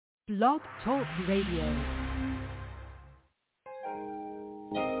Blog Talk Radio.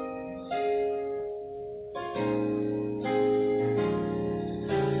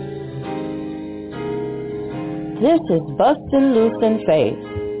 This is Bustin' Loose in Faith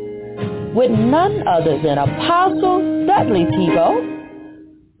with none other than Apostle Dudley Thibeaux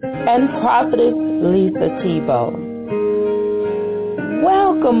and Prophetess Thibeaux.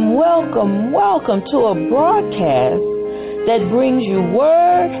 Welcome, welcome, welcome to a broadcast that brings you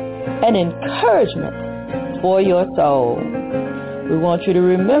word and encouragement for your soul. We want you to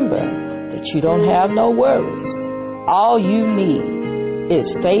remember that you don't have no worries. All you need is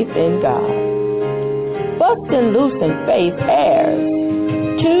faith in God. Bustin' Loose in Faith airs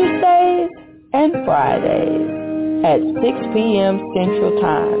Tuesdays and Fridays at 6 p.m. Central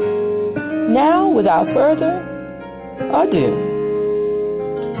Time. Now, without further ado,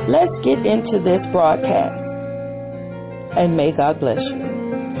 let's get into this broadcast, and may God bless you.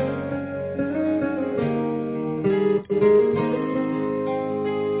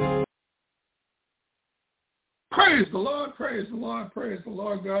 Praise the Lord, praise the Lord, praise the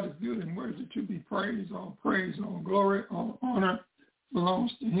Lord. God is good and worthy to be praised. All praise, all glory, all honor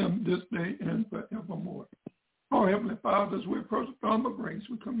belongs to him this day and forevermore. Oh, Heavenly Father, as we approach the throne of grace,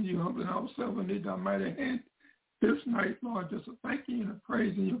 we come to you humbling ourselves and need thy mighty hand this night, Lord, just a thanking you and a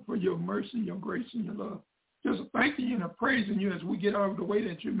praising you for your mercy, your grace, and your love. Just a thanking you and a praising you as we get out of the way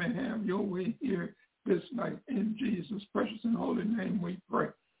that you may have your way here this night. In Jesus' precious and holy name we pray.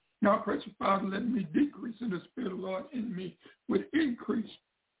 Now, precious Father, let me decrease in the Spirit of the Lord in me with increase.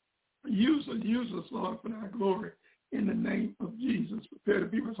 Use us, Lord, for thy glory in the name of Jesus. Prepare the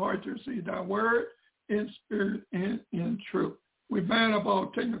people's heart to receive thy word in spirit and in truth. We ban up all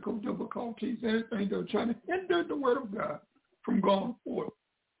technical difficulties, anything that will try to hinder the word of God from going forth.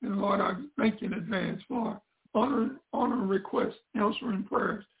 And Lord, I thank you in advance for honoring requests, answering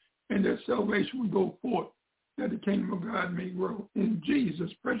prayers, and that salvation will go forth, that the kingdom of God may grow. In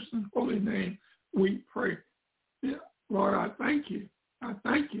Jesus' precious and holy name we pray. Yeah, Lord, I thank you. I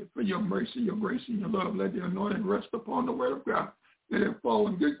thank you for your mercy, your grace, and your love. Let the anointing rest upon the word of God. Let it fall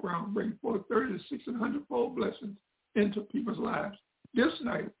on good ground, bring forth 30, 60, and 100-fold blessings into people's lives this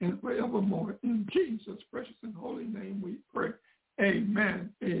night and forevermore. In Jesus' precious and holy name we pray. Amen,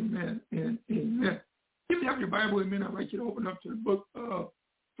 amen, and amen. If you have your Bible with me, I'd like you to open up to the book of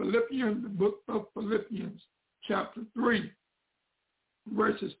Philippians, chapter 3,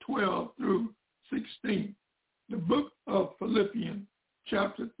 verses 12 through 16. The book of Philippians,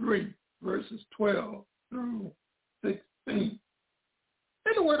 chapter 3, verses 12 through 16.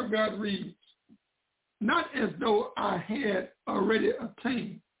 And the word of God reads, "Not as though I had already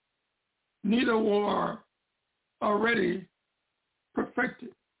obtained, neither were already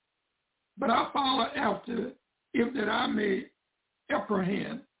perfected, but I follow after, if that I may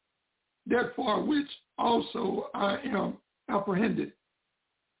apprehend that for which also I am apprehended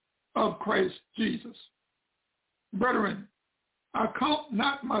of Christ Jesus. Brethren, I count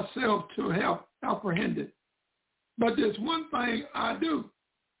not myself to have apprehended, but there's one thing I do,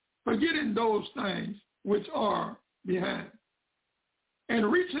 forgetting those things which are behind,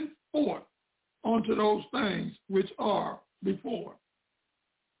 and reaching forth unto those things which are before.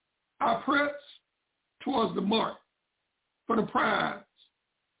 I press towards the mark for the prize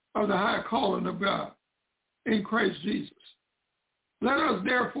of the high calling of God in Christ Jesus. Let us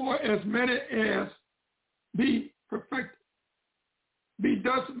therefore, as many as be perfected, be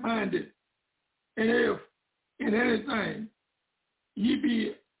thus minded, and if in anything ye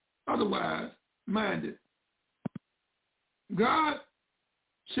be otherwise minded, God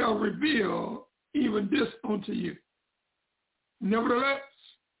shall reveal even this unto you. Nevertheless,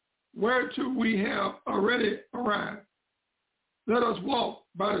 whereto we have already arrived, let us walk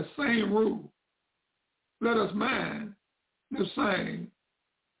by the same rule. Let us mind the same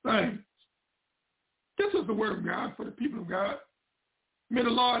things." This is the word of God for the people of God. May the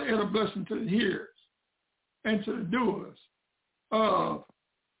Lord add a blessing to the hearers and to the doers of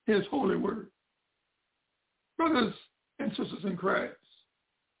his holy word. Brothers and sisters in Christ,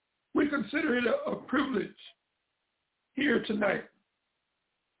 we consider it a privilege here tonight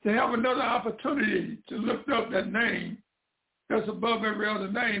to have another opportunity to lift up that name that's above every other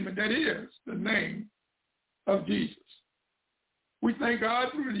name, and that is the name of Jesus. We thank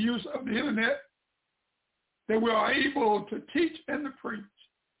God through the use of the internet that we are able to teach and to preach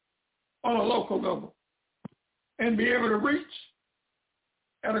on a local level and be able to reach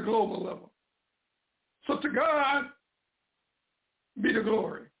at a global level. So to God be the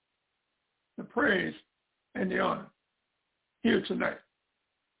glory, the praise, and the honor here tonight.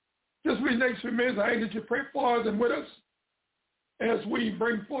 Just for the next few minutes, I ask that you pray for us and with us as we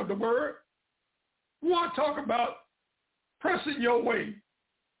bring forth the word, we want to talk about pressing your way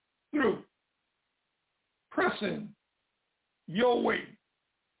through. Pressing your way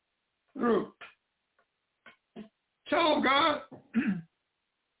through. Child of God,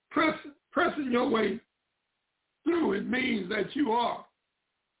 pressing your way through, it means that you are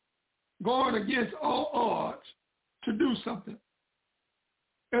going against all odds to do something.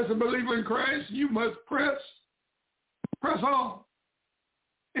 As a believer in Christ, you must press on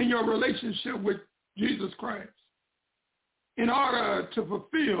in your relationship with Jesus Christ in order to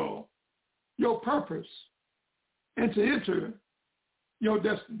fulfill your purpose and to enter your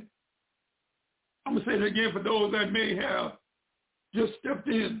destiny. I'm going to say it again for those that may have just stepped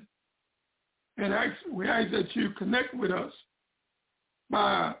in, and we ask that you connect with us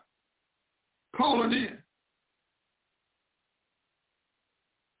by calling in.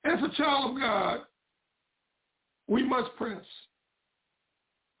 As a child of God, we must press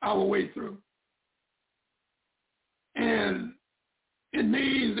our way through. And it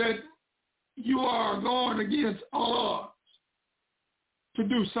means that you are going against all odds to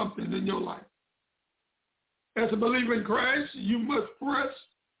do something in your life. As a believer in Christ, you must press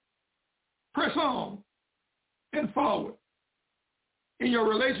on and forward in your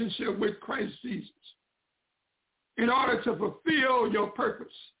relationship with Christ Jesus in order to fulfill your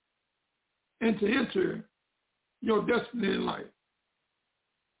purpose and to enter your destiny in life.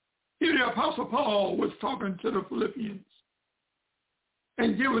 Here the Apostle Paul was talking to the Philippians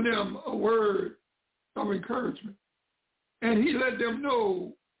and giving them a word of encouragement. And he let them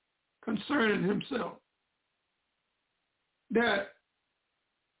know concerning himself that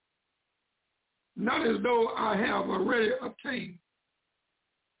not as though I have already obtained,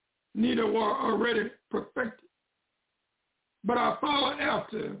 neither were already perfected, but I follow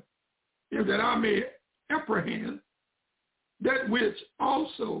after, if that I may apprehend that which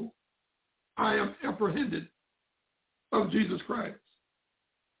also I am apprehended of Jesus Christ.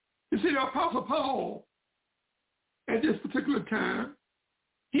 You see, the Apostle Paul, at this particular time,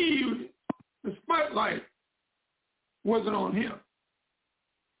 the spotlight wasn't on him.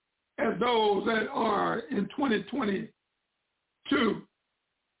 As those that are in 2022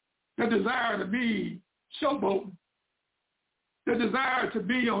 that desire to be showboating, that desire to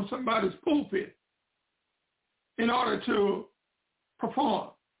be on somebody's pulpit in order to perform.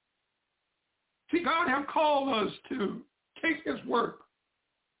 See, God has called us to take his work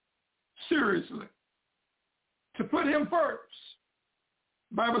seriously, to put him first.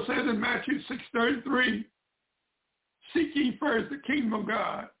 The Bible says in Matthew 6:33, seek ye first the kingdom of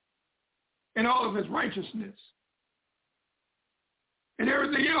God and all of his righteousness, and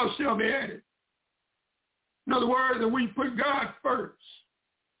everything else shall be added. In other words, that we put God first,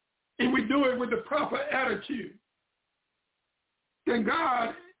 and we do it with the proper attitude, then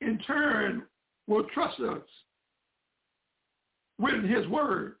God, in turn, will trust us with his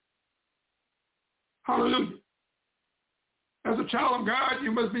word. Hallelujah. As a child of God,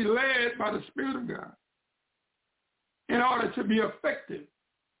 you must be led by the Spirit of God in order to be effective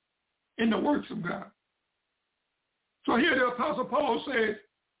in the works of God. So here the Apostle Paul says,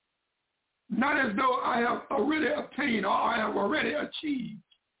 not as though I have already obtained or I have already achieved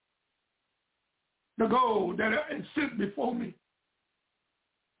the goal that is set before me.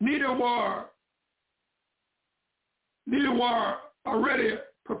 Neither were already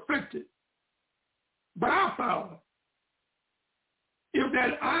perfected, but I found, if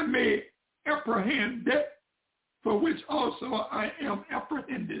that I may apprehend that for which also I am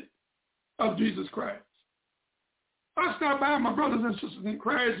apprehended of Jesus Christ. I stop by, my brothers and sisters in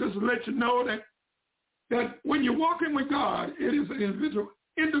Christ, just to let you know that when you're walking with God, it is an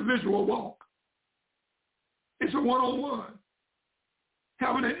individual walk. It's a one-on-one,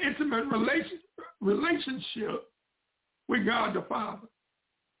 having an intimate relationship with God the Father.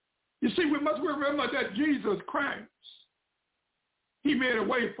 You see, we must remember that Jesus Christ, he made a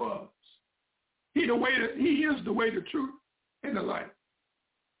way for us. He is the way, the truth, and the life.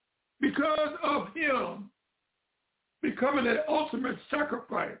 Because of him becoming the ultimate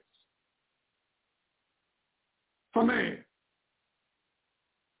sacrifice for man,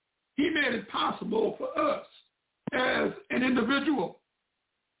 he made it possible for us as an individual,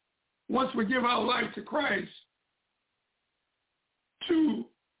 once we give our life to Christ, to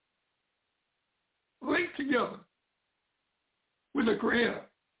link together with the Creator,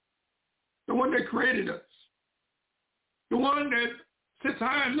 the one that created us, the one that sits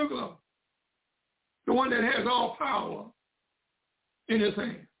high and looks low, the one that has all power in his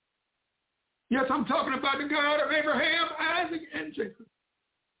hand. Yes, I'm talking about the God of Abraham, Isaac, and Jacob.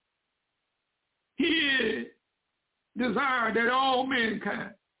 He desire that all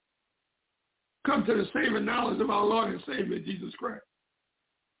mankind come to the saving knowledge of our Lord and Savior, Jesus Christ.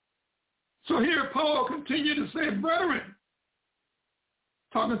 So here Paul continued to say, brethren,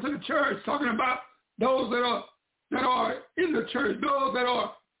 talking to the church, talking about those that are in the church, those that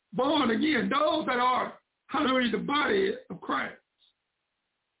are born again, those that are, hallelujah, the body of Christ.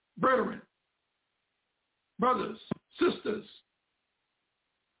 Brethren, brothers, sisters,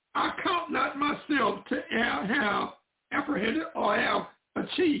 I count not myself to have apprehended or have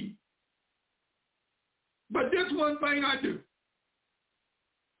achieved. But this one thing I do,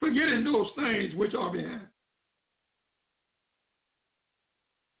 forgetting those things which are behind.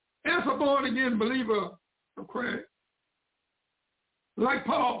 As a born-again believer of Christ, like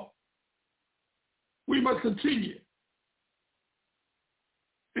Paul, we must continue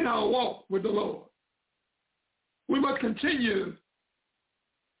in our walk with the Lord. We must continue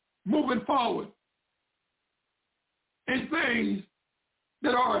moving forward in things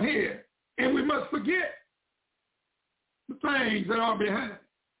that are ahead, and we must forget the things that are behind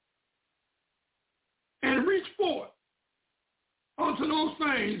and reach forth onto those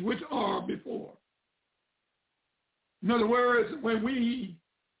things which are before. In other words, when we,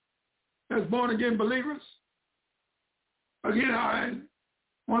 as born-again believers, again, I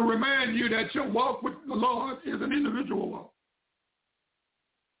want to remind you that your walk with the Lord is an individual walk.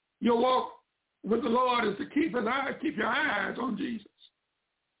 Your walk with the Lord is to keep your eyes on Jesus,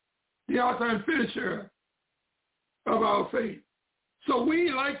 the author and finisher of our faith. So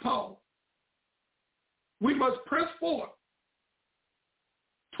we, like Paul, we must press forth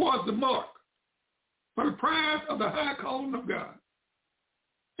towards the mark for the prize of the high calling of God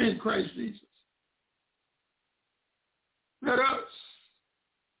in Christ Jesus. Let us,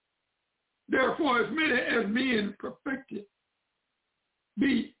 therefore, as many as being perfected,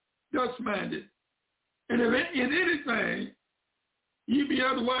 be thus minded. And if in anything ye be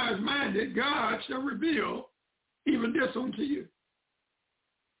otherwise minded, God shall reveal even this unto you.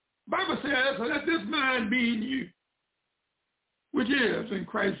 The Bible says, let this mind be in you, which is in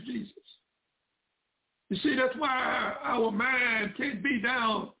Christ Jesus. You see, that's why our mind can't be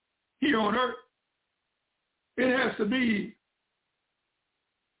down here on earth. It has to be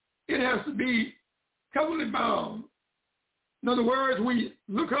heavenly bound. In other words, we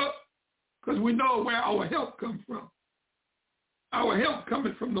look up because we know where our help comes from. Our help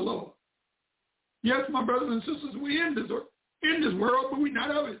coming from the Lord. Yes, my brothers and sisters, we in this world, but we're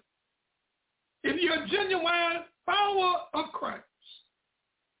not of it. If you're a genuine follower of Christ,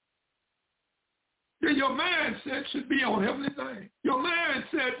 then your mindset should be on heavenly things. Your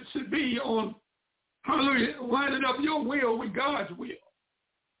mindset should be on, hallelujah, lining up your will with God's will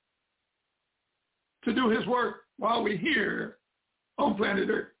to do his work while we're here on planet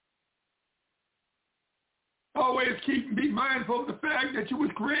Earth. Always be mindful of the fact that you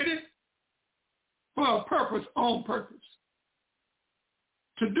was created for a purpose, on purpose,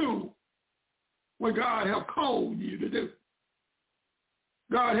 to do what God has called you to do.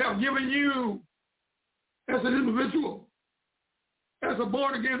 God has given you as an individual, as a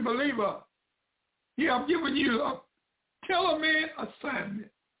born-again believer, he has given you a tailor-made assignment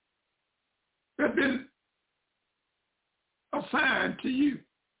that's been assigned to you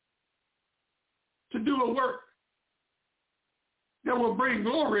to do a work that will bring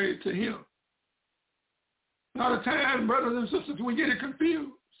glory to him. A lot of times, brothers and sisters, we get it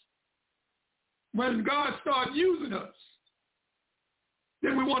confused. When God starts using us,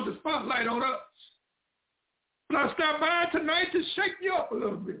 then we want the spotlight on us. But I stopped by tonight to shake you up a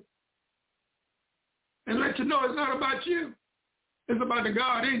little bit and let you know it's not about you. It's about the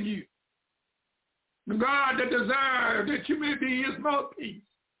God in you. The God that desires that you may be his mouthpiece,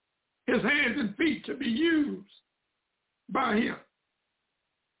 his hands and feet to be used by him,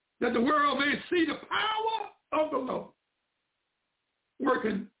 that the world may see the power of the Lord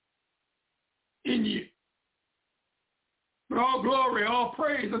working in you. But all glory, all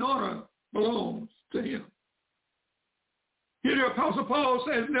praise and honor belongs to him. Here the Apostle Paul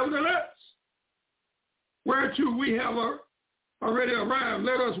says, nevertheless, whereto we have already arrived,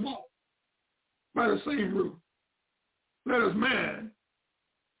 let us walk by the same rule. Let us mind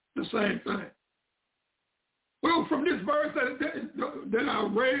the same thing. Well, from this verse that I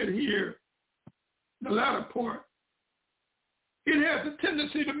read here, the latter part, it has a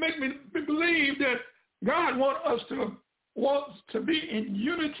tendency to make me believe that God wants to be in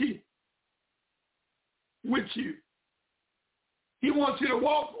unity with you. He wants you to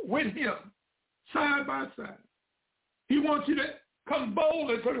walk with him side by side. He wants you to come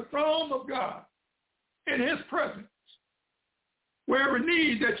boldly to the throne of God in his presence, where every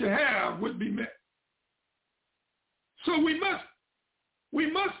need that you have would be met. So we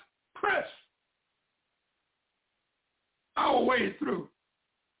must press our way through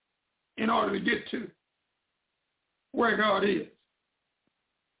in order to get to where God is.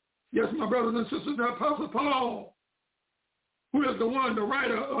 Yes, my brothers and sisters, the Apostle Paul, who is the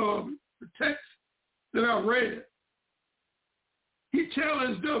writer of the text that I read, he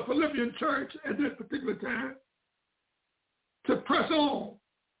challenged the Philippian church at this particular time to press on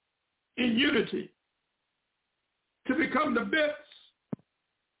in unity, to become the best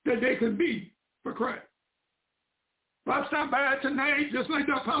that they can be for Christ. If I stop by tonight, just like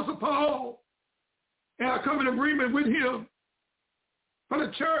the Apostle Paul, and I come in agreement with him for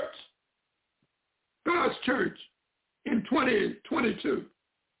the church, God's church in 2022,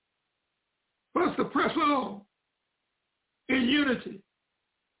 for us to press on in unity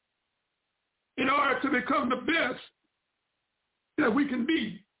in order to become the best that we can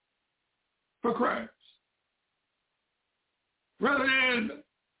be for Christ. Rather than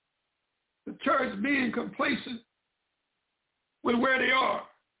the church being complacent with where they are,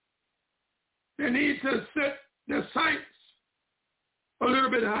 they need to set their sights a little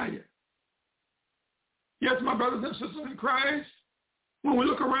bit higher. Yes, my brothers and sisters in Christ, when we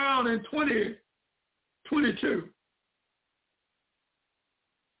look around in 2022,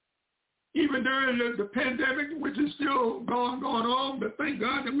 even during the pandemic, which is still going on, but thank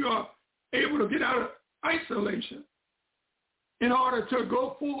God that we are able to get out of isolation in order to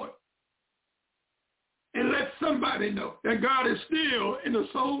go forward and let somebody know that God is still in the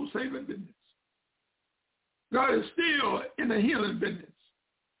soul-saving business. God is still in the healing business.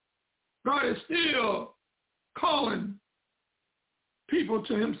 God is still calling people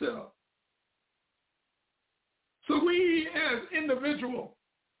to himself. So we as individuals,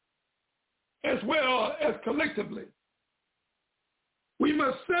 as well as collectively, we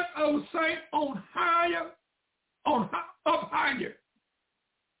must set our sight on up higher.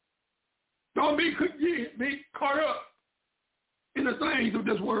 Don't be caught up in the things of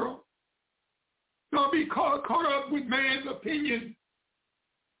this world. Don't be caught up with man's opinion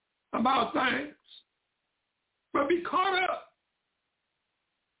about things. But be caught up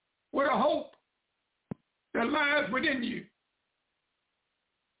with a hope that lies within you.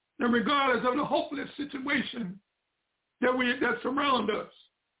 And regardless of the hopeless situation that surround us,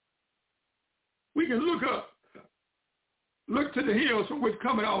 we can look up, look to the hills from which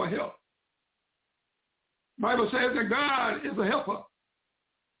cometh our help. The Bible says that God is a helper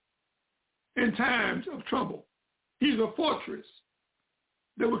in times of trouble. He's a fortress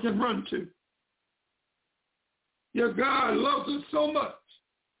that we can run to. Yet God loves us so much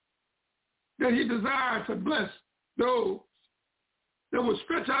that he desires to bless those that will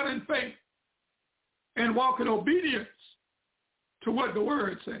stretch out in faith and walk in obedience to what the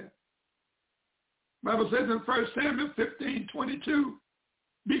word says. The Bible says in 1 Samuel 15:22,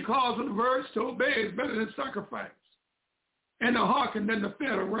 because of the verse, to obey is better than sacrifice, and to hearken than the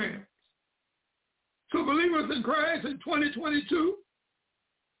fat of rams. So believers in Christ in 2022,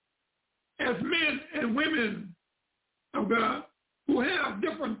 as men and women of God who have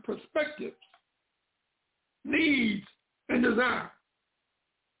different perspectives, needs, and desires,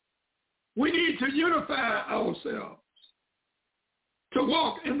 we need to unify ourselves to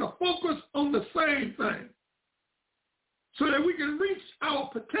walk in the focus on the same thing so that we can reach our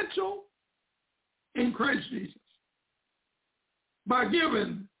potential in Christ Jesus by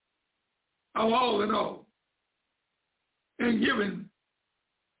giving our all in all and giving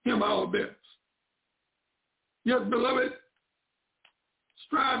him our best. Yes, beloved,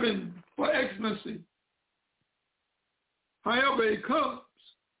 striving for excellency, however, it comes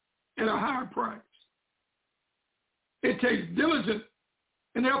at a higher price. It takes diligence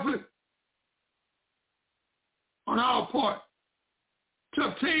and effort on our part to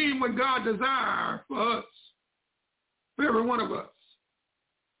obtain what God desires for us, for every one of us.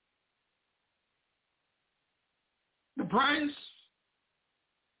 The price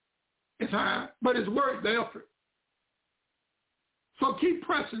is high, but it's worth the effort. So keep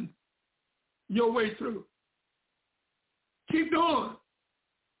pressing your way through. Keep doing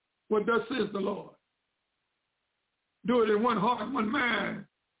what thus says the Lord. Do it in one heart, one mind,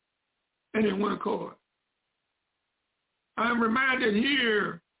 and in one accord. I am reminded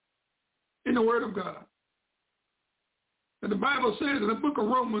here in the Word of God that the Bible says in the book of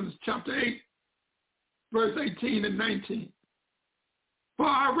Romans chapter 8, verse 18 and 19, for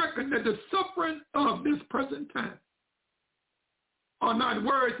I reckon that the suffering of this present time are not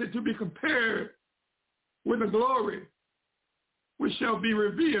worthy to be compared with the glory which shall be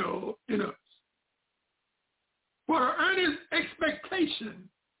revealed in us. For the earnest expectation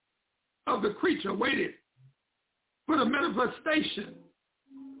of the creature waited for the manifestation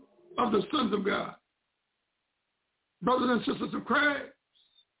of the sons of God. Brothers and sisters of Christ,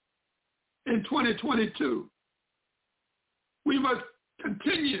 in 2022, we must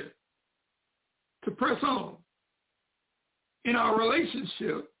continue to press on in our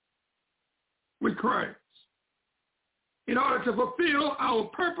relationship with Christ in order to fulfill our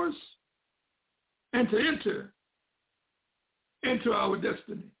purpose and to enter into our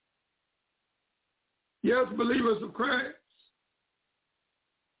destiny. Yes, believers of Christ,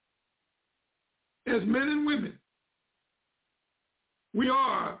 as men and women, we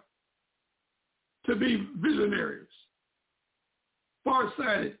are to be visionaries,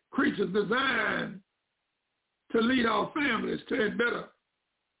 far-sighted creatures designed to lead our families to a better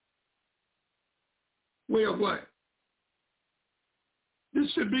way of life.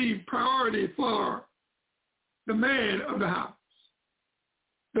 This should be priority for the man of the house,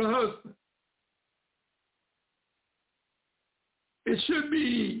 the husband. It should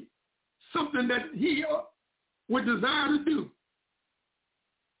be something that he would desire to do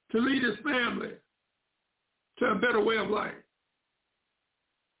to lead his family to a better way of life.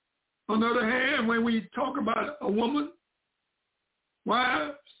 On the other hand, when we talk about a woman,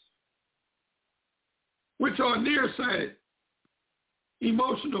 wives, which are nearsighted,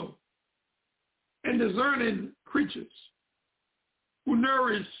 emotional, and discerning creatures who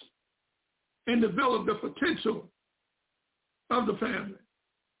nourish and develop the potential of the family.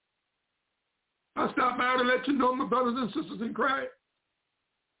 I stop by to let you know, my brothers and sisters in Christ,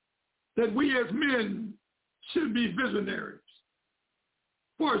 that we as men should be visionaries,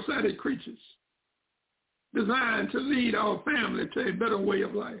 far-sighted creatures designed to lead our family to a better way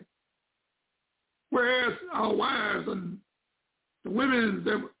of life. Whereas our wives and the women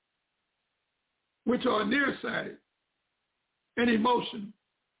that, which are nearsighted and emotional,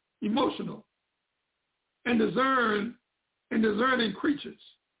 and discerning creatures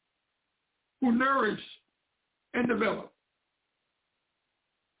who nourish and develop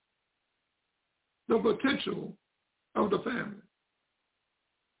the potential of the family.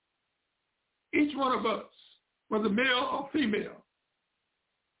 Each one of us, whether male or female,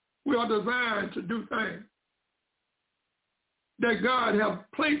 we are designed to do things that God has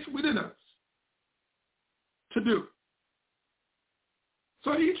placed within us to do.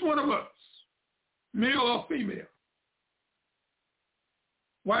 So each one of us, male or female,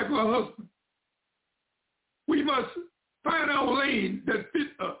 wife or husband, we must find our lane that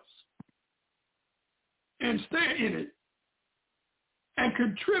fits us and stay in it and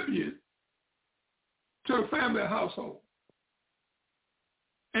contribute to a family household.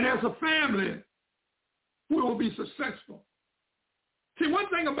 And as a family, we will be successful. See, one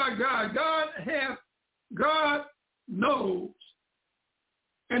thing about God, God knows,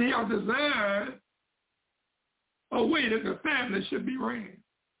 and he has designed a way that the family should be ran.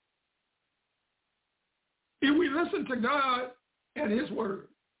 If we listen to God and his word,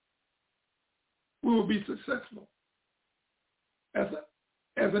 we will be successful as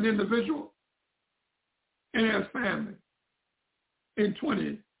an individual and as family in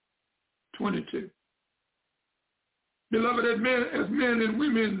 2022. Beloved, as men and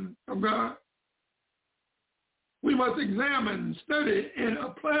women of God, we must examine, study, and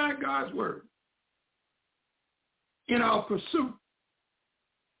apply God's word in our pursuit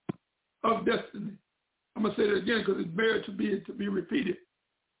of destiny. I'm going to say that again because it's better to be repeated,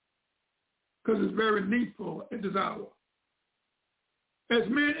 because it's very needful at this hour. As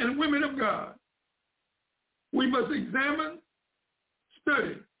men and women of God, we must examine,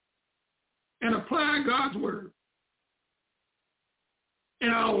 study, and apply God's word in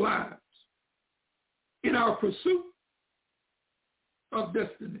our lives, in our pursuit of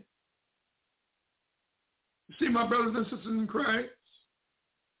destiny. You see, my brothers and sisters in Christ,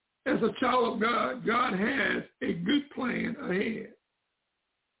 as a child of God, God has a good plan ahead.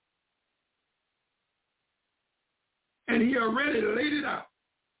 And he already laid it out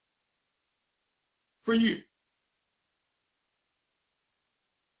for you.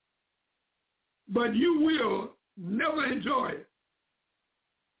 But you will never enjoy it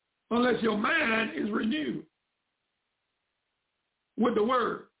unless your mind is renewed with the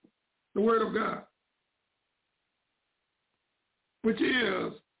word of God, which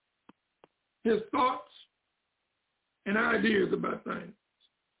is his thoughts and ideas about things.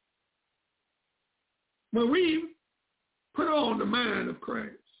 When we put on the mind of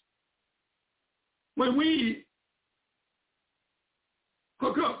Christ, when we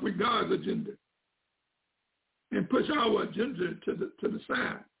hook up with God's agenda and push our agenda to the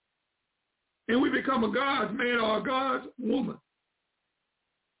side, and we become a God's man or a God's woman,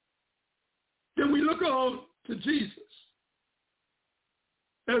 then we look on to Jesus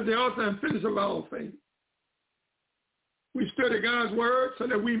as the author and finisher of our faith. We study God's word so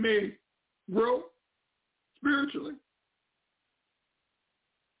that we may grow spiritually.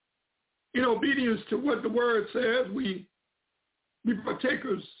 In obedience to what the word says, we be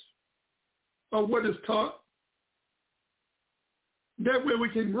partakers of what is taught. That way we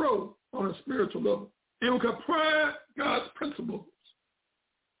can grow on a spiritual level. And we can apply God's principles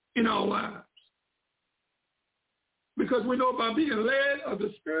in our lives. Because we know by being led of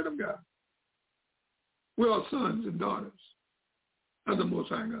the Spirit of God, we are sons and daughters of the Most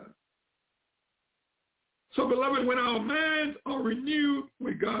High God. So, beloved, when our minds are renewed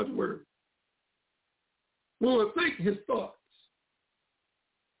with God's word, we will think his thoughts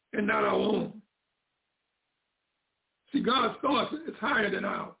and not our own. See, God's thoughts is higher than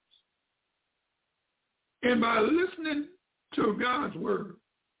ours. And by listening to God's word,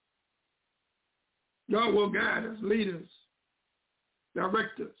 God will guide us, lead us,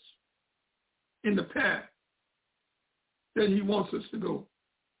 direct us in the path that he wants us to go.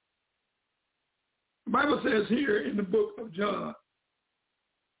 The Bible says here in the book of John,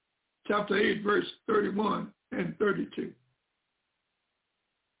 chapter 8, verse 31 and 32.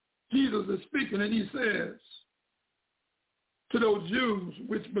 Jesus is speaking and he says to those Jews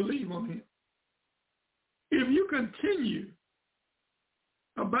which believe on him, if you continue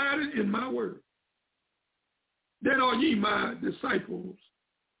abiding in my word, then are ye my disciples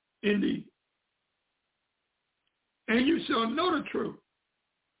indeed. And you shall know the truth,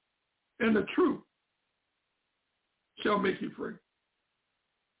 and the truth shall make you free.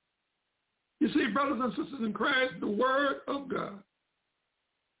 You see, brothers and sisters in Christ, the word of God,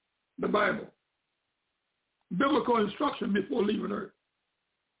 the Bible, biblical instruction before leaving earth.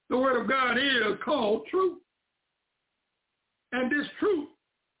 The word of God is called truth. And this truth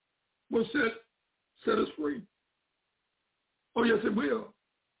will set us free. Oh, yes, it will.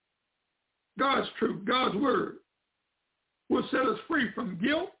 God's truth, God's word, will set us free from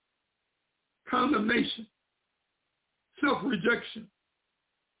guilt, condemnation, self-rejection,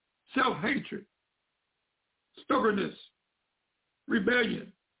 self-hatred, stubbornness,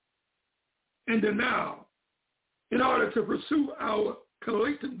 rebellion, and denial in order to pursue our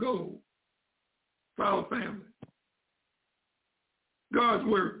collective goal for our family. God's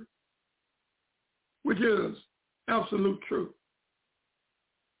word, which is absolute truth.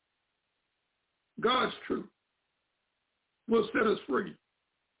 God's truth will set us free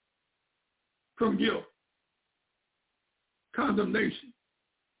from guilt, condemnation,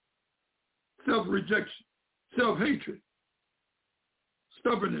 self-rejection, self-hatred,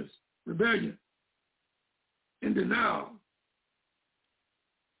 stubbornness, rebellion, and denial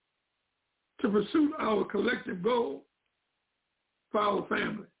to pursue our collective goal for our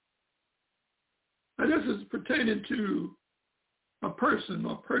family. Now, this is pertaining to a person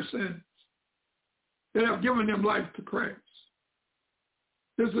or persons that have given their life to Christ.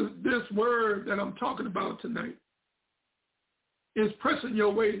 This word that I'm talking about tonight is pressing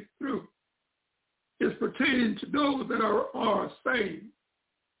your way through. It's pertaining to those that are saved,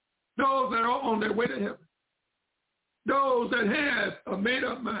 those that are on their way to heaven, those that have a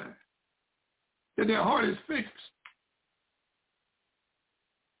made-up mind, that their heart is fixed.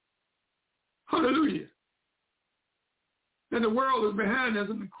 Hallelujah. That the world is behind us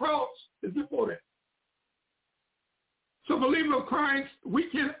and the cross is before them. So, believer of Christ, we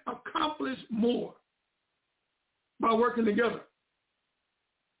can accomplish more by working together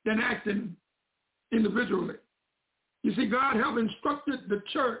than acting individually. You see, God has instructed the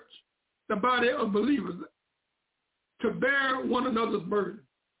church, the body of believers, to bear one another's burden.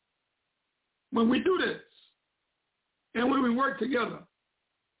 When we do this, and when we work together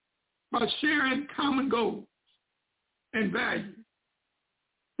by sharing common goals and values,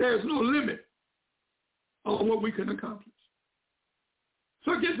 there's no limit on what we can accomplish.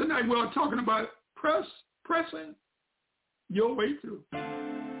 So again tonight we're talking about pressing your way through.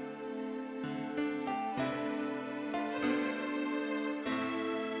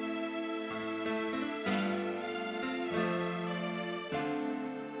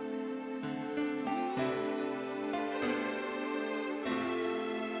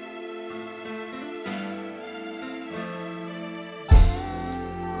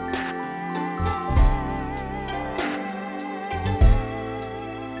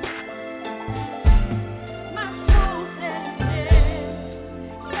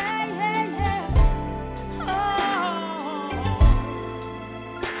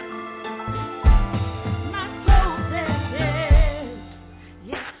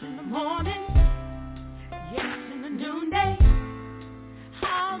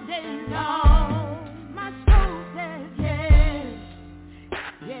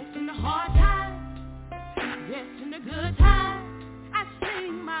 Yes, in the hard times. Yes, in the good times. I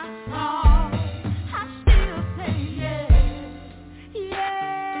sing my song. I still say yes.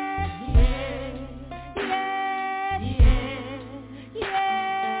 Yes, yes, yes, yes,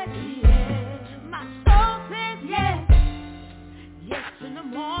 yes, yes. My soul says yes. Yes in the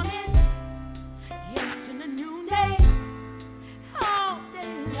morning. Yes in the noonday. All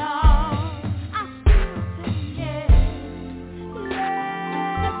day long. I still say yes. Yes,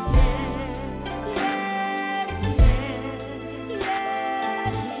 yes, yes, yes, yes.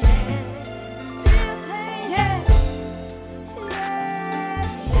 Still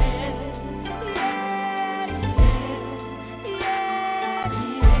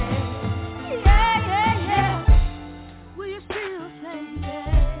say yes. Will you still say yes?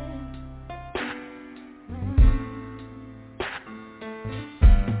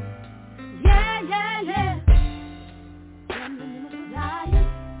 Yeah, yeah, yeah. When the minutes are dying,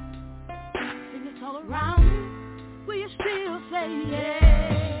 sickness all around you, will you still say yes?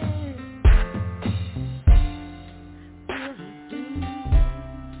 Bills are due,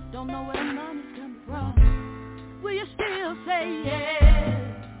 don't know where the money's coming from, will you still say yes?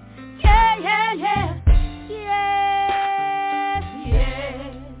 Yeah, yeah, yeah. Yes,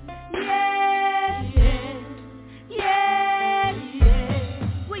 yes, yes, yes, yes, yes.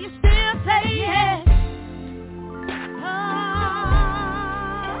 Will you still say yes? Oh,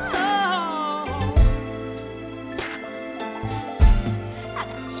 I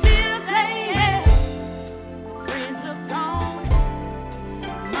still say yes. Friends are gone,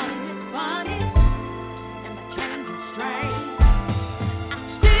 money is funny, and my change is strange. I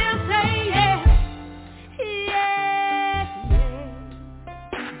still say yes. Yes, yes,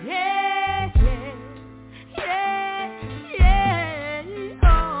 yes, yes, yes, yes,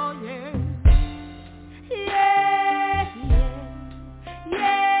 oh yeah. Yes, yes,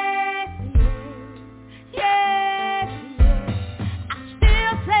 yes, yes, yes. I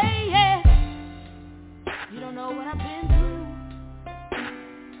still say yes. You don't know what I've been through,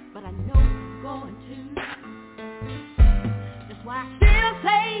 but I know what I'm going to. That's why I still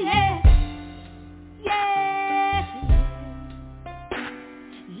say yes. Yes, yes,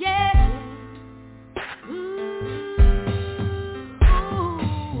 yes. Ooh, ooh.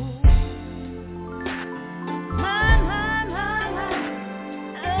 My,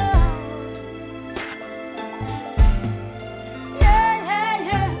 oh. Yeah, yeah,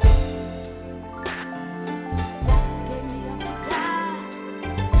 yeah. Gave me up to die.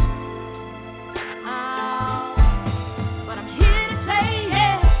 Oh, but I'm here to say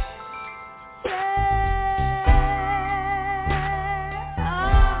yes.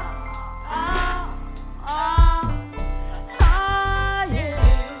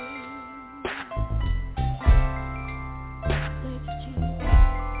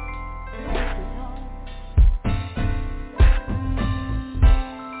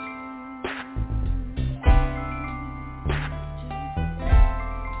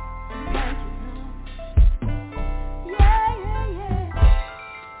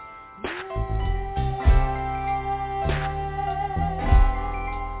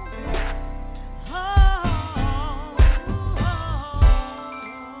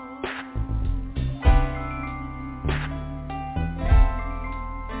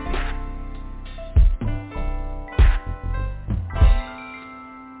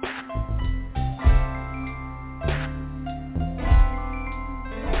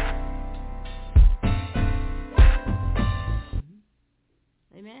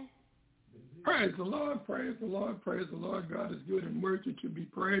 Amen. Praise the Lord, praise the Lord, praise the Lord. God is good and worthy to be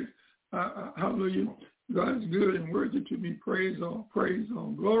praised. Hallelujah. God is good and worthy to be praised. All praise,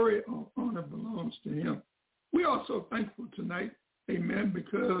 all glory, all honor belongs to him. We are so thankful tonight, amen,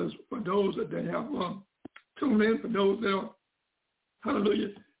 because for those that have tuned in, for those that are, hallelujah,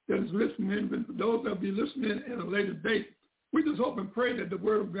 that is listening in, and for those that will be listening at a later date, we just hope and pray that the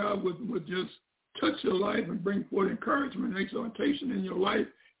word of God would just touch your life and bring forth encouragement and exhortation in your life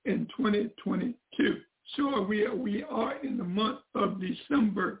in 2022. Sure, we are in the month of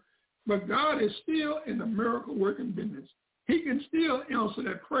December, but God is still in the miracle working business. He can still answer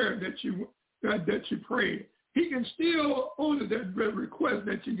that prayer that you prayed. He can still honor that request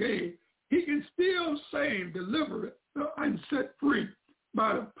that you gave. He can still save, deliver, and set free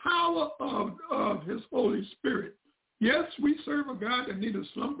by the power of his Holy Spirit. Yes, we serve a God that neither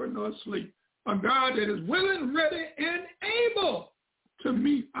slumber nor sleep, a God that is willing, ready, and able to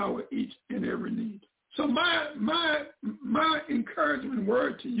meet our each and every need. So my encouragement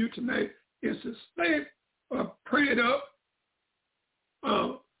word to you tonight is to stay prayed up,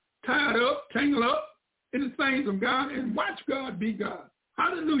 tied up, tangled up in the things of God, and watch God be God.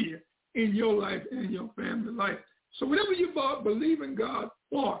 hallelujah, in your life and in your family life. So whatever you believe in God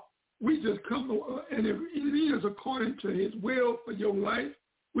for, we just come, and if it is according to his will for your life,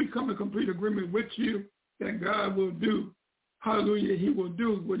 we come in complete agreement with you that God will do, hallelujah, he will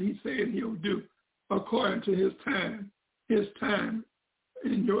do what he said he'll do according to his time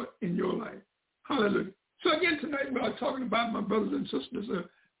in your life. Hallelujah. So again, tonight we are talking about, my brothers and sisters,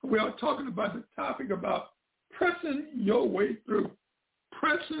 we are talking about the topic about pressing your way through,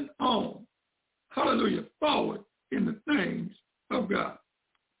 pressing on, hallelujah, forward in the things of God.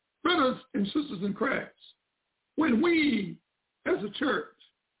 Brothers and sisters in Christ, when we as a church,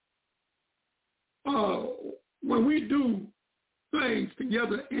 when we do things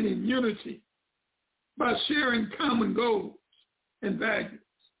together and in unity by sharing common goals and values,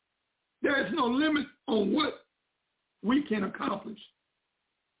 there is no limit on what we can accomplish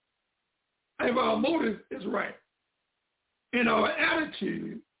if our motive is right and our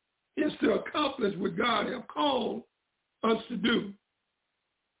attitude is to accomplish what God has called us to do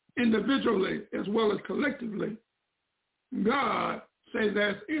individually as well as collectively. God says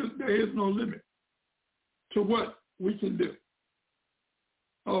there is no limit to what we can do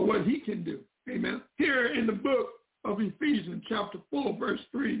or what he can do. Amen. Here in the book of Ephesians chapter 4, verse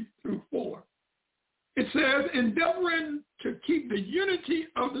 3 through 4, it says, endeavoring to keep the unity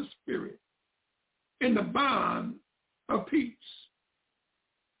of the Spirit in the bond of peace.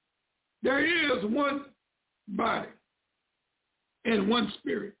 There is one body and one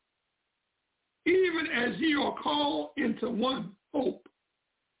Spirit, even as ye are called into one hope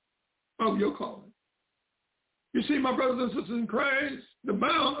of your calling. You see, my brothers and sisters in Christ, the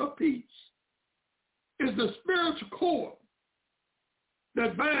bond of peace is the spiritual cord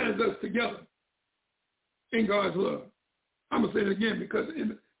that binds us together in God's love. I'm going to say it again because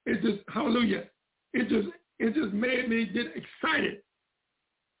it just, hallelujah, it just made me get excited.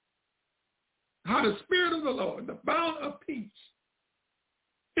 How the Spirit of the Lord, the bond of peace,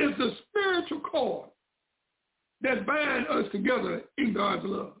 is the spiritual cord that binds us together in God's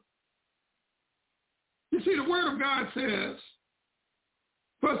love. You see, the Word of God says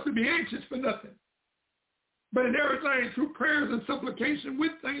for us to be anxious for nothing, but in everything through prayers and supplication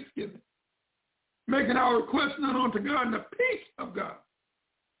with thanksgiving, making our requests known unto God, and the peace of God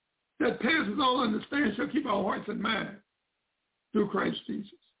that passes all understanding shall keep our hearts and minds through Christ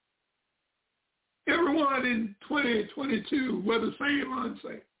Jesus. Everyone in 2022, whether saved or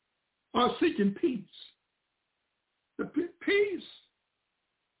unsaved, are seeking peace. The peace,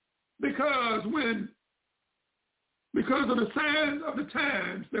 because of the signs of the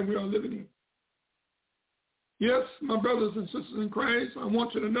times that we are living in. Yes, my brothers and sisters in Christ, I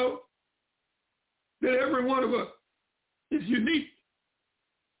want you to know that every one of us is unique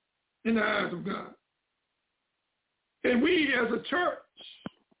in the eyes of God. And we as a church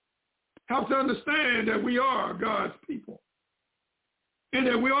have to understand that we are God's people and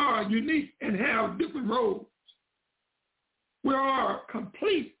that we are unique and have different roles. We are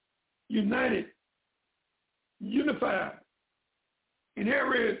complete, united, unified in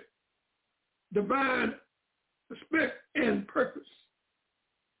every divine respect and purpose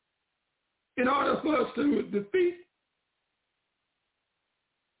in order for us to defeat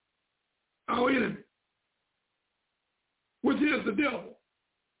our enemy, which is the devil.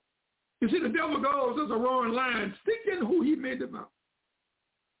 You see, the devil goes as a roaring lion, seeking who he may devour.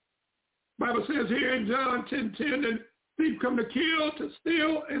 The Bible says here in John 10:10 that thief come to kill, to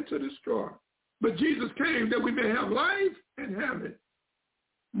steal, and to destroy. But Jesus came that we may have life and have it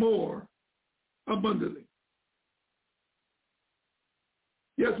more abundantly.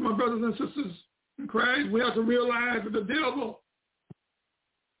 Yes, my brothers and sisters in Christ, we have to realize that the devil,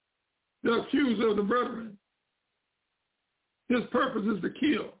 the accuser of the brethren, his purpose is to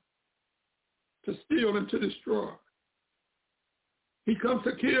kill, to steal, and to destroy. He comes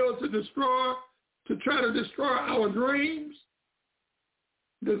to kill, to destroy, to try to destroy our dreams,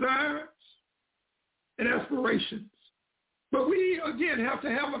 desires, and aspirations. But we, again, have to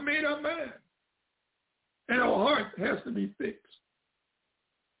have a made-up mind. And our heart has to be fixed.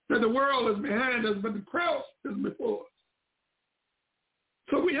 That the world is behind us, but the cross is before us.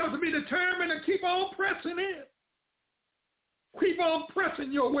 So we have to be determined to keep on pressing in. Keep on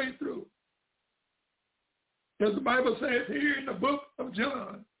pressing your way through. As the Bible says here in the book of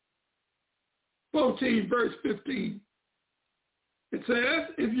John 14, verse 15, it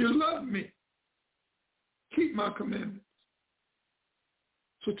says, if you love me, keep my commandments.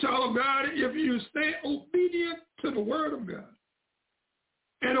 So child of God, if you stay obedient to the word of God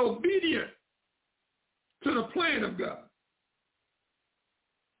and obedient to the plan of God,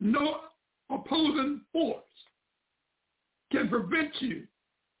 no opposing force can prevent you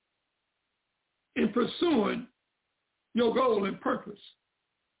in pursuing your goal and purpose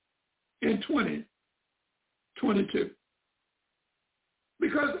in 2022.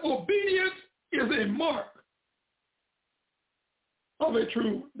 Because obedience is a mark of a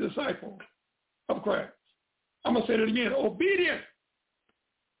true disciple of Christ. I'm going to say that again. Obedience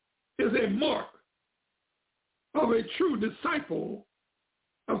is a mark of a true disciple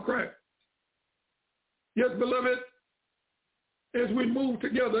of Christ. Yes, beloved, as we move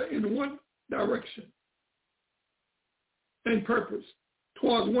together in one direction and purpose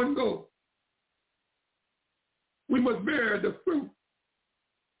towards one goal, we must bear the fruit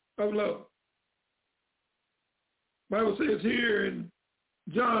of love. The Bible says here in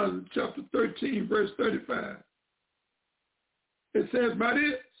John chapter 13, verse 35, it says, by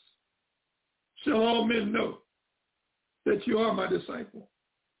this shall all men know that you are my disciple,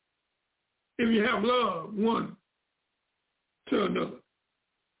 if you have love one to another.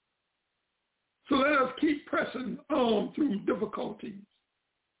 So let us keep pressing on through difficulties.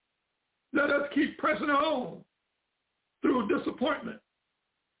 Let us keep pressing on through disappointment.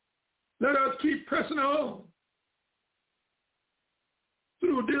 Let us keep pressing on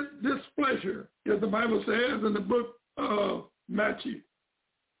through displeasure, as the Bible says in the book of Matthew,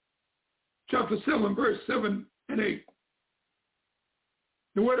 chapter 7, verse 7 and 8.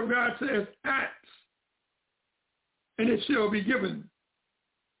 The word of God says, ask, and it shall be given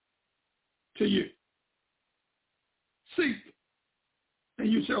to you. Seek,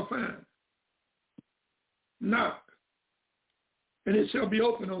 and you shall find. Knock, and it shall be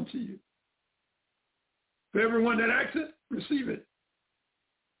opened unto you. For everyone that asketh, receive it.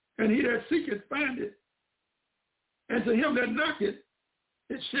 And he that seeketh, find it. And to him that knocketh,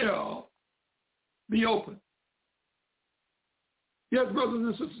 it shall be opened. Yes, brothers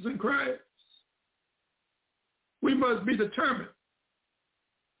and sisters in Christ, we must be determined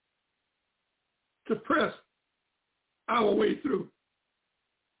to press our way through.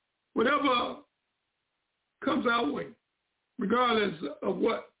 Whatever comes our way, regardless of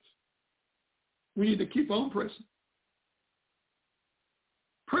what, we need to keep on pressing.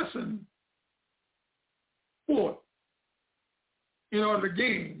 Pressing forth in order to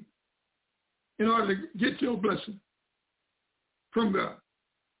gain, in order to get your blessing from God.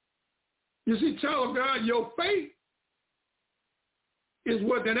 You see, child of God, your faith is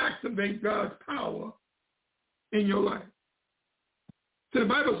what then activates God's power in your life. So the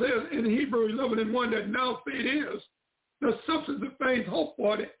Bible says in Hebrews 11:1 that now faith is the substance of things hoped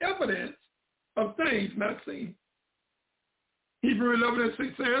for, the evidence of things not seen. Hebrews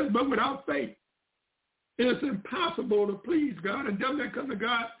 11:6 says, but without faith, it is impossible to please God, and them that come to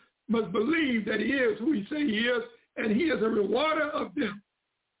God must believe that he is who he say he is, and he is a rewarder of them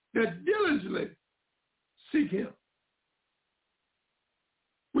that diligently seek him.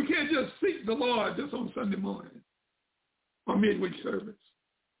 We can't just seek the Lord just on Sunday morning or midweek service.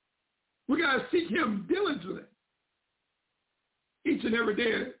 We got to seek him diligently each and every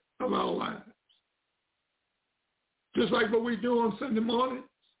day of our lives. Just like what we do on Sunday mornings,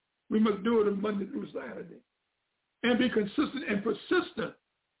 we must do it on Monday through Saturday. And be consistent and persistent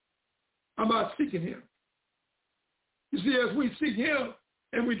about seeking him. You see, as we seek him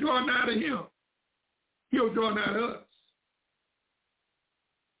and we draw nigh to him, he'll draw nigh to us.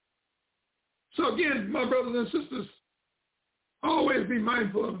 So again, my brothers and sisters, always be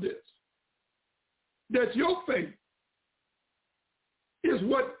mindful of this, that your faith is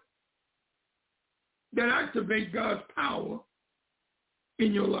what that activates God's power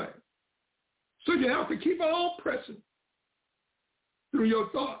in your life. So you have to keep on pressing through your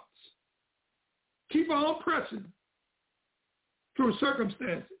thoughts. Keep on pressing through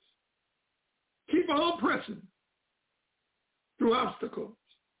circumstances. Keep on pressing through obstacles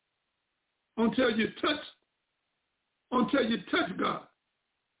until you touch God,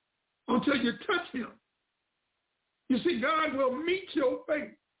 until you touch him. You see, God will meet your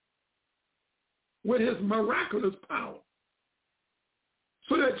faith with his miraculous power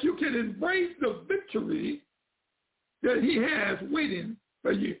so that you can embrace the victory that he has waiting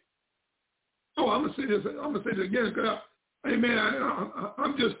for you. Oh, I'm going to say this again because, amen,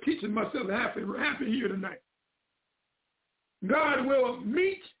 I'm just teaching myself happy here tonight. God will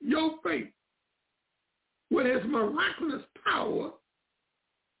meet your faith with his miraculous power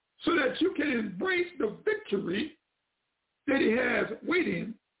so that you can embrace the victory that he has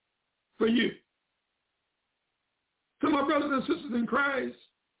waiting for you. So my brothers and sisters in Christ,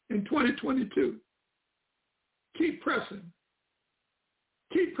 in 2022, keep pressing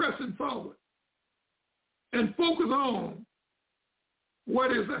forward, and focus on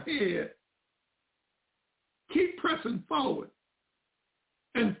what is ahead. Keep pressing forward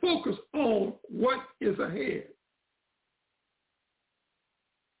and focus on what is ahead.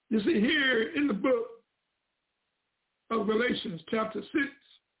 You see here in the book of Galatians chapter 6,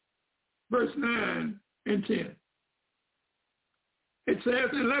 verse 9 and 10, it says,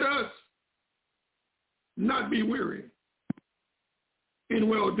 and let us not be weary in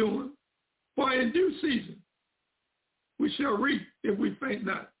well-doing, for in due season we shall reap if we faint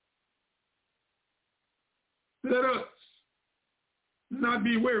not. Let us not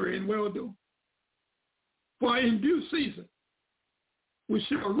be weary in well-doing, for in due season we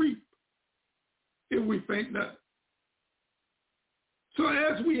shall reap if we faint not. So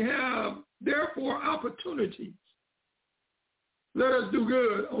as we have, therefore, opportunities, let us do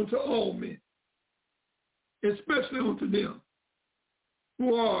good unto all men, especially unto them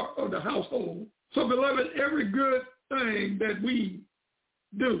who are of the household. So, beloved, every good thing that we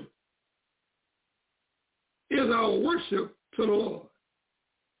do is our worship to the Lord.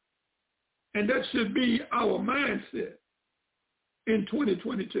 And that should be our mindset in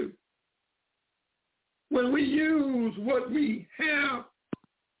 2022. When we use what we have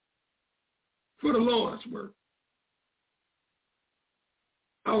for the Lord's work,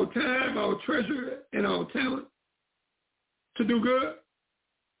 our time, our treasure, and our talent to do good,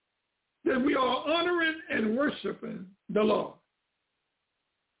 then we are honoring and worshiping the Lord.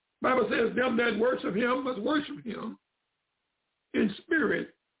 The Bible says, them that worship him must worship him in spirit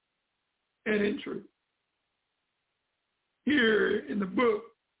and in truth. Here in the book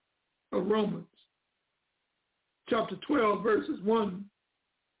of Romans, chapter 12, verses 1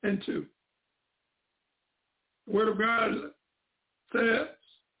 and 2, the word of God says,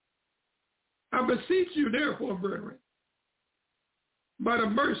 I beseech you, therefore, brethren, by the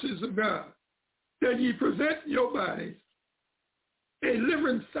mercies of God, that ye present your bodies a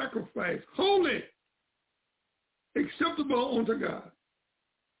living sacrifice, holy, acceptable unto God,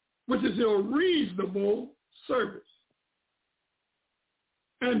 which is your reasonable service.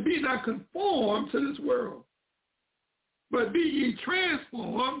 And be not conformed to this world, but be ye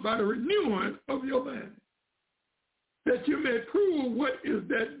transformed by the renewing of your mind, that you may prove what is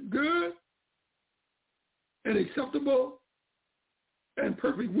that good and acceptable and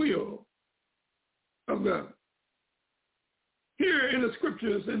perfect will of God. Here in the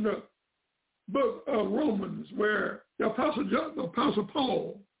scriptures in the book of Romans, where the Apostle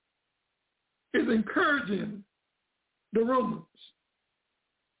Paul is encouraging the Romans,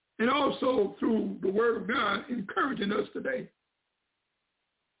 and also through the word of God encouraging us today,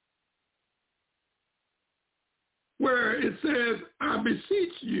 where it says, I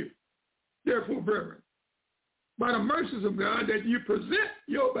beseech you, therefore, brethren, by the mercies of God, that you present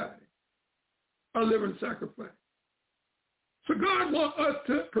your body a living sacrifice. So God wants us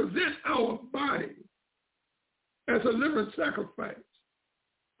to present our body as a living sacrifice,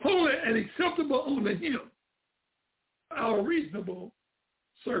 holy and acceptable unto him, our reasonable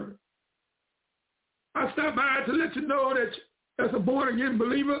servant. I stop by to let you know that as a born-again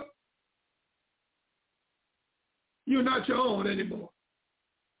believer, you're not your own anymore.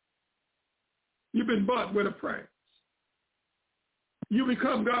 You've been bought with a price. You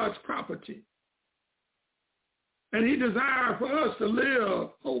become God's property. And he desires for us to live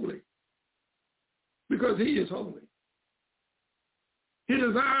holy because he is holy. He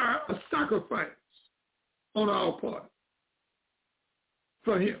desires a sacrifice on our part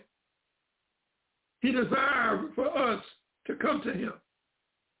for him. He desires for us to come to him,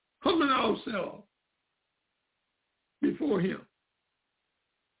 humbling ourselves before him.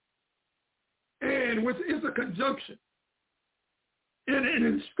 And which is a conjunction and an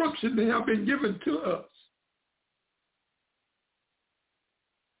instruction that have been given to us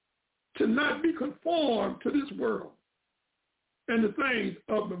to not be conformed to this world and the things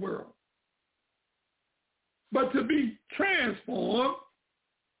of the world, but to be transformed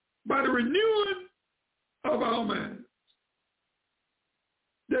by the renewing of our minds,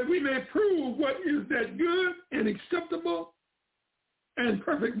 that we may prove what is that good and acceptable and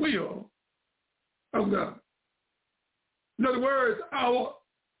perfect will of God. In other words, our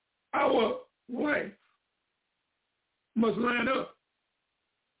life must line up.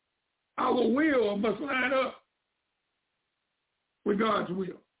 Our will must line up with God's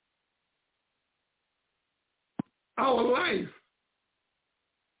will. Our life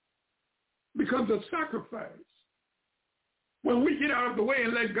becomes a sacrifice when we get out of the way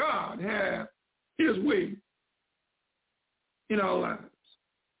and let God have his way in our lives.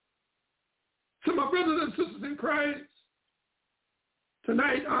 So my brothers and sisters in Christ,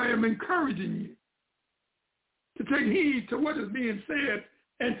 tonight I am encouraging you to take heed to what is being said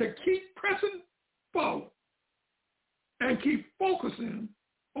and to keep pressing forward and keep focusing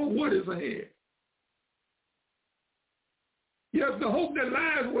on what is ahead. Yes, the hope that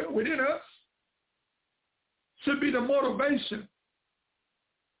lies within us should be the motivation,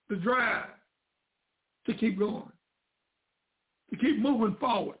 the drive to keep going, to keep moving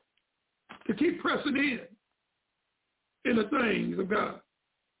forward, to keep pressing in the things of God.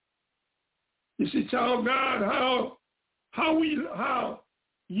 You see, child of God, how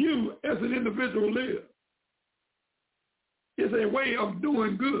you as an individual live is a way of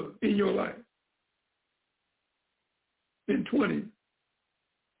doing good in your life in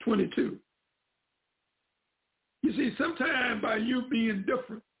 2022. You see, sometimes by you being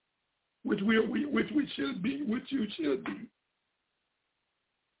different, which you should be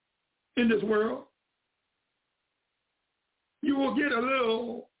in this world, you will get a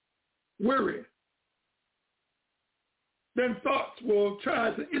little worried. Then thoughts will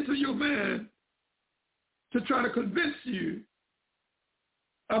try to enter your mind to try to convince you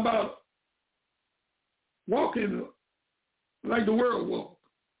about walking like the world walks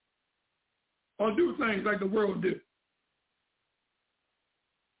or do things like the world do.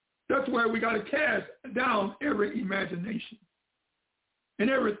 That's why we got to cast down every imagination and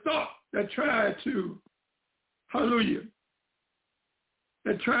every thought that tried to, hallelujah,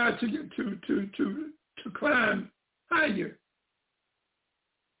 that tried to climb higher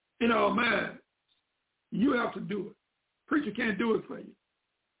in our minds. You have to do it. Preacher can't do it for you.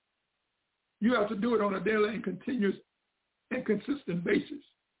 You have to do it on a daily and continuous and consistent basis.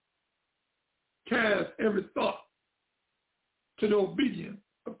 Cast every thought to the obedience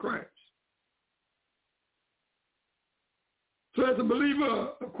of Christ. So as a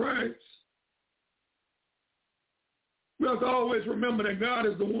believer of Christ, we have to always remember that God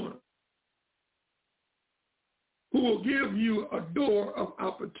is the one who will give you a door of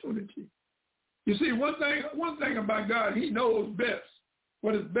opportunity. You see, one thing about God, he knows best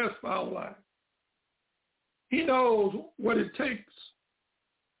what is best for our lives. He knows what it takes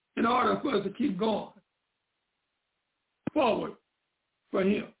in order for us to keep going forward for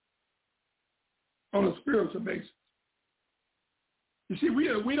him on a spiritual basis. You see,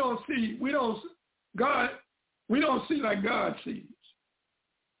 we don't see like God sees.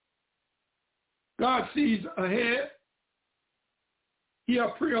 God sees ahead. He has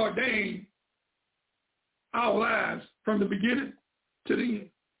preordained our lives from the beginning to the end.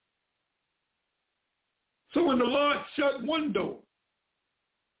 So when the Lord shut one door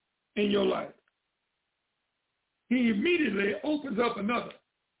in your life, he immediately opens up another.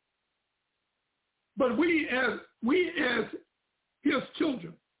 But we as his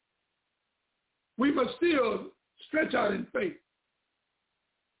children, we must still stretch out in faith.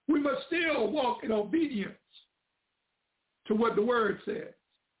 We must still walk in obedience to what the word says.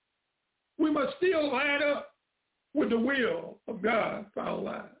 We must still line up with the will of God for our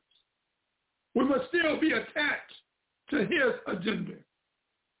lives. We must still be attached to his agenda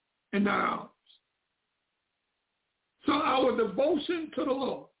and not ours. So our devotion to the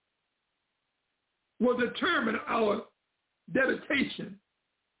Lord will determine our dedication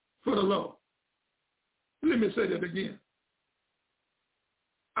for the Lord. Let me say that again.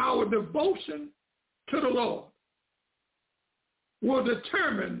 Our devotion to the Lord will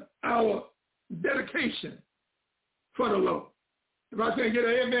determine our dedication for the Lord. If I can't get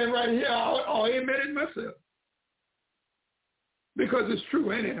an amen right here, I'll amen it myself. Because it's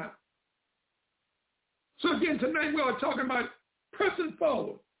true anyhow. So again, tonight we are talking about pressing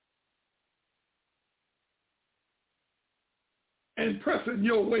forward and pressing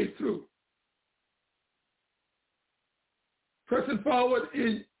your way through. Pressing forward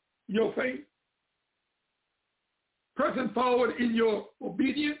in your faith. Pressing forward in your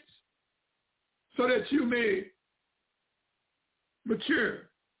obedience so that you may mature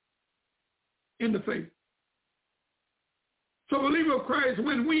in the faith. So, believer of Christ,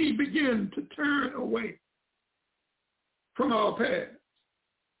 when we begin to turn away from our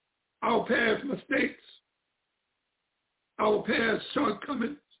past mistakes, our past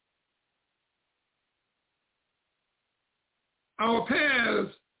shortcomings, our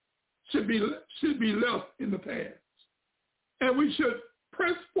past should be left in the past. And we should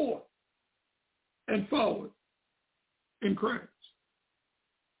press forth and forward in Christ.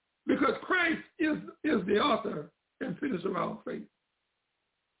 Because Christ is the author and finisher of our faith.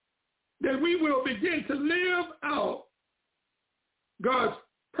 That we will begin to live out God's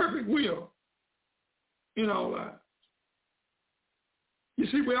perfect will in our lives. You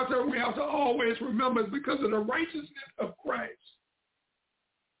see, we have to always remember it's because of the righteousness of Christ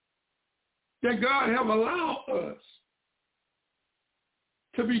that God have allowed us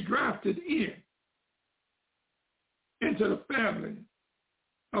to be drafted into the family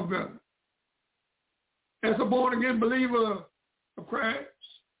of God. As a born-again believer of Christ,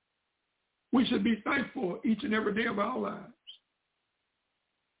 we should be thankful each and every day of our lives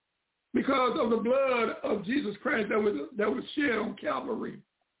because of the blood of Jesus Christ that was shed on Calvary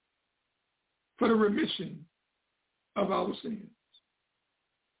for the remission of our sins.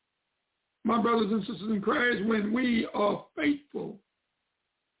 My brothers and sisters in Christ, when we are faithful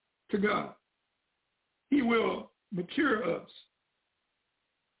to God, he will mature us.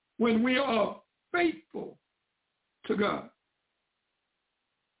 When we are faithful to God,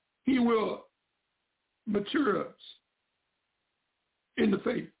 he will mature us in the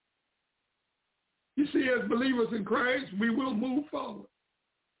faith. You see, as believers in Christ, we will move forward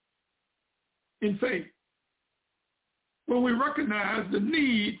in faith when we recognize the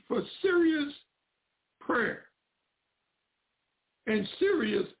need for serious prayer and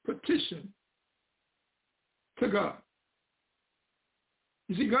serious petition to God.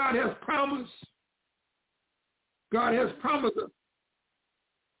 You see, God has promised us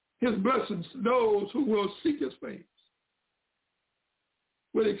his blessings to those who will seek his face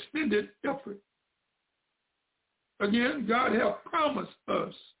with extended effort. Again, God has promised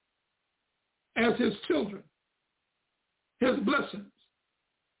us as his children his blessings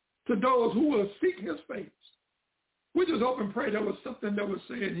to those who will seek his face. We just hope and pray there was something that was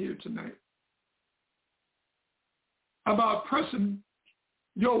said here tonight about pressing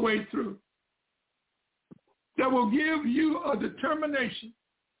your way through that will give you a determination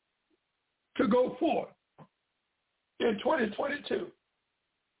to go forth in 2022.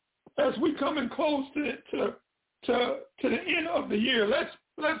 As we come in close to the end of the year, let's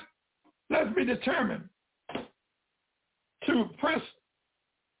be determined to press.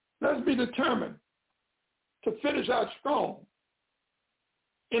 Let's be determined to finish out strong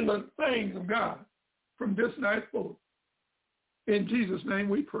in the things of God from this night forward. In Jesus' name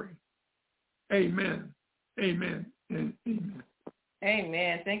we pray. Amen. Amen. And amen.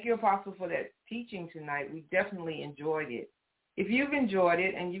 Amen. Thank you, Apostle, for that teaching tonight. We definitely enjoyed it. If you've enjoyed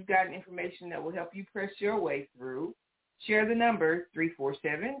it and you've gotten information that will help you press your way through, share the number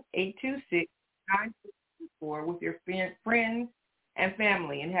 347-826-9624 with your friends and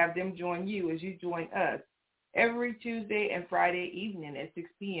family and have them join you as you join us every Tuesday and Friday evening at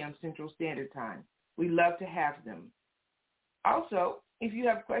 6 p.m. Central Standard Time. We love to have them. Also, if you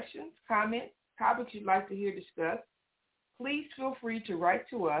have questions, comments, topics you'd like to hear discussed, please feel free to write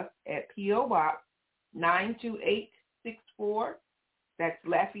to us at P.O. Box 92864. That's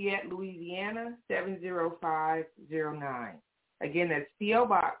Lafayette, Louisiana, 70509. Again, that's P.O.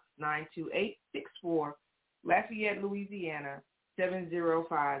 Box 92864, Lafayette, Louisiana,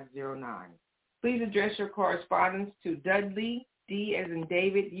 70509. Please address your correspondence to Dudley, D as in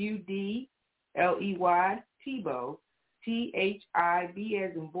David, U-D-L-E-Y, Thibeaux, T-H-I-B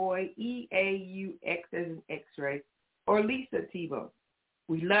as in boy, E-A-U-X as in X-ray, or Lisa Thibeaux.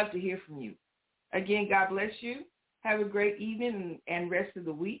 We'd love to hear from you. Again, God bless you. Have a great evening and rest of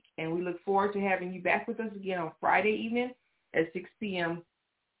the week, and we look forward to having you back with us again on Friday evening at 6 p.m.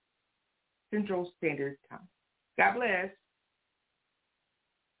 Central Standard Time. God bless.